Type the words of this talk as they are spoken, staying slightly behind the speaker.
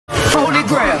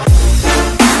real.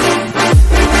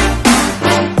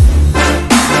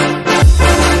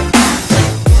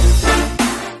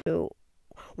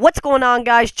 What's going on,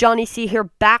 guys? Johnny C here,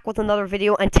 back with another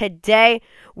video, and today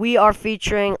we are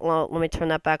featuring, well, let me turn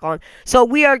that back on. So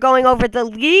we are going over the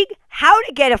league, how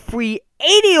to get a free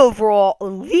 80 overall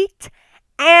elite,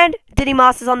 and Diddy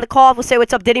Moss is on the call. We'll say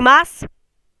what's up, Diddy Moss.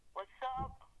 What's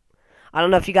up? I don't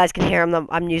know if you guys can hear him.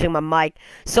 I'm using my mic.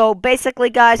 So basically,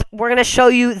 guys, we're going to show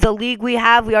you the league we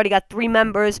have. We already got 3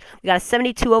 members. We got a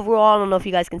 72 overall. I don't know if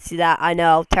you guys can see that. I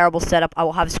know, terrible setup. I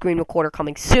will have a screen recorder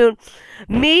coming soon.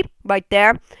 Me, right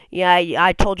there. Yeah,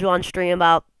 I told you on stream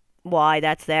about why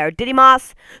that's there. Diddy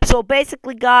Moss. So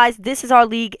basically, guys, this is our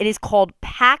league. It is called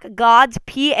Pack Gods.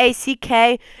 Packgods.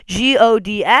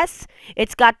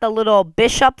 It's got the little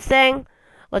bishop thing.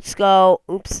 Let's go.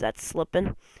 Oops, that's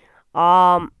slipping.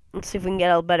 Let's see if we can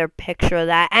get a better picture of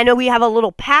that. I know we have a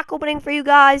little pack opening for you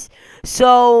guys.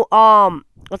 So,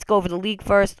 let's go over the league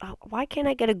first. Why can't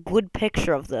I get a good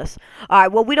picture of this?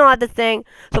 Alright, well, we don't have the thing.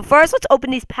 So, first, let's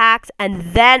open these packs, and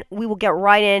then we will get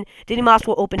right in. Diddy Moss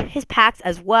will open his packs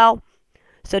as well.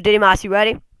 So, Diddy Moss, you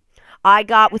ready? I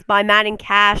got with my Madden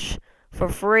cash for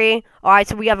free. Alright,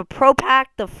 so we have a pro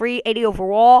pack, the free 80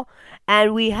 overall,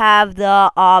 and we have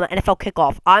the NFL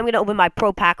kickoff. I'm going to open my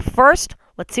pro pack first.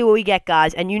 Let's see what we get,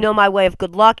 guys. And you know my way of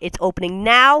good luck. It's opening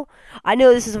now. I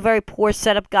know this is a very poor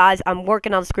setup, guys. I'm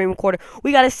working on the screen recorder.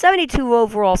 We got a 72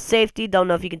 overall safety. Don't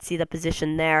know if you can see the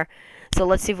position there. So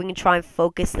let's see if we can try and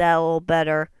focus that a little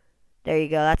better. There you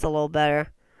go. That's a little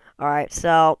better. Alright,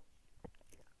 so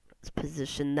let's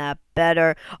position that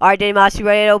better. Alright, Diddy Moss, you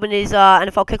ready to open these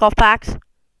NFL kickoff packs?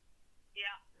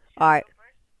 Yeah. Alright.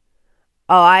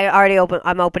 Oh, I already opened.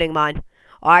 I'm opening mine.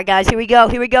 Alright, guys. Here we go.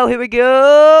 Here we go. Here we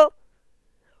go.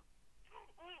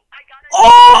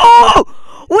 Oh!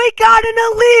 We got an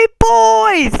elite,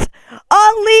 boys!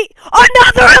 Elite!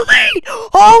 Another elite!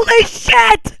 Holy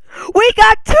shit! We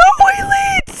got 2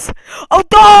 elites!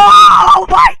 Oh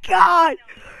my god!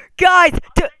 Guys,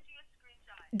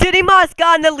 Diddy Moss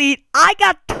got an elite. I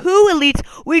got 2 elites.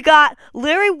 We got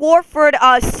Larry Warford,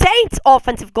 Saints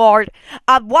offensive guard,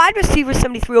 wide receiver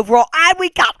 73 overall, and we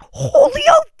got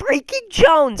Julio freaking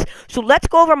Jones. So let's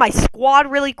go over my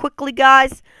squad really quickly,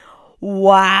 guys.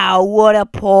 Wow, what a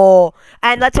pull.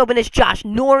 And let's open this Josh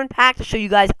Norman pack to show you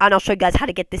guys, and I'll show you guys how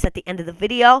to get this at the end of the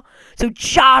video. So,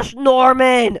 Josh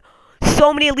Norman.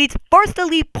 So many elites. First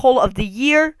elite pull of the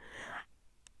year.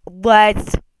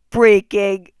 Let's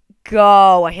freaking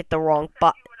go. I hit the wrong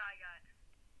button.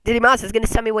 Diddy Moss is going to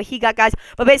send me what he got, guys.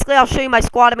 But basically, I'll show you my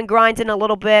squad. I've been grinding a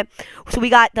little bit. So,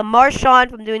 we got the Marshawn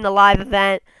from doing the live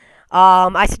event.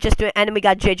 I suggest doing, and then we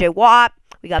got JJ Watt.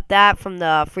 We got that from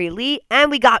the free elite,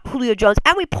 and we got Julio Jones,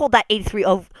 and we pulled that 83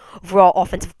 overall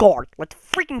offensive guard. Let's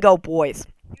freaking go, boys.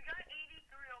 You got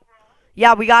 83 overall?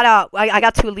 Yeah, we got, I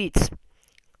got 2 elites.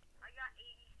 I got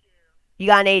 82. You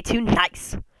got an 82?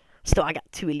 Nice. Still, I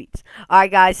got 2 elites.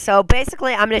 Alright, guys, so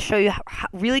basically, I'm going to show you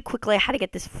really quickly how to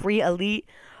get this free elite.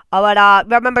 But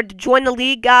remember to join the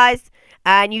league, guys,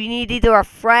 and you need either a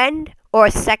friend or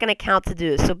a second account to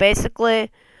do this. So basically,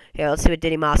 here, let's see what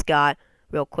Diddy Moss got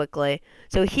real quickly.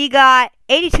 So he got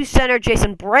 82 center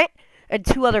Jason Britt and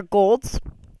 2 other golds.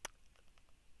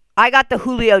 I got the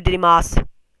Julio Diddy Moss. Lucky,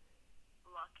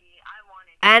 I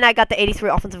wanted. And I got the 83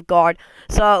 offensive guard.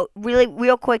 So really,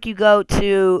 real quick, you go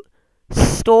to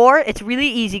store. It's really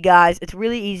easy, guys. It's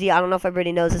really easy. I don't know if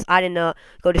everybody knows this. I didn't know.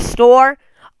 Go to store.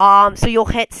 So you'll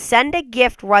hit send a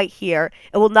gift right here.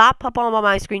 It will not pop on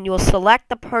my screen. You will select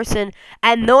the person,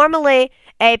 and normally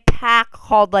a pack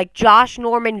called like Josh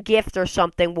Norman gift or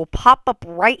something will pop up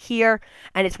right here,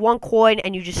 and it's 1 coin,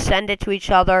 and you just send it to each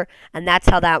other, and that's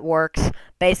how that works.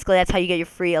 Basically, that's how you get your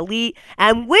free elite.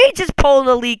 And we just pulled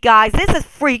an elite, guys. This is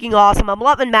freaking awesome. I'm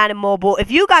loving Madden Mobile. If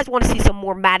you guys want to see some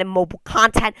more Madden Mobile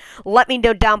content, let me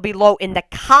know down below in the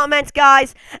comments,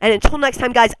 guys. And until next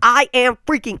time, guys, I am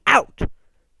freaking out.